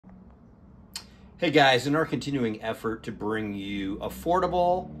Hey guys, in our continuing effort to bring you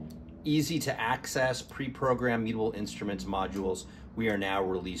affordable, easy to access, pre-programmed Mutable Instruments modules, we are now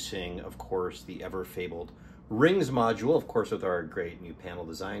releasing, of course, the ever-fabled Rings module, of course, with our great new panel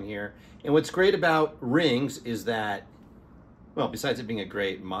design here. And what's great about Rings is that, well, besides it being a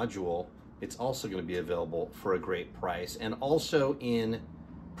great module, it's also going to be available for a great price, and also in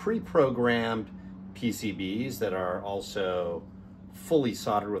pre-programmed PCBs that are also fully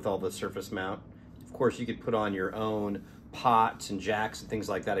soldered with all the surface mount. Of course, you could put on your own pots and jacks and things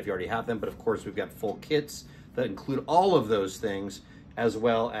like that if you already have them, but of course we've got full kits that include all of those things, as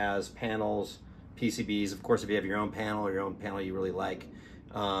well as panels, PCBs. Of course, if you have your own panel or your own panel you really like,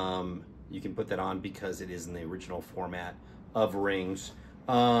 you can put that on because it is in the original format of Rings.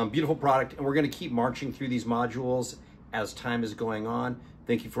 Beautiful product, and we're going to keep marching through these modules as time is going on.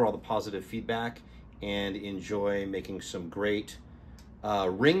 Thank you for all the positive feedback, and enjoy making some great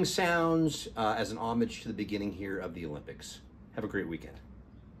ring sounds as an homage to the beginning here of the Olympics. Have a great weekend.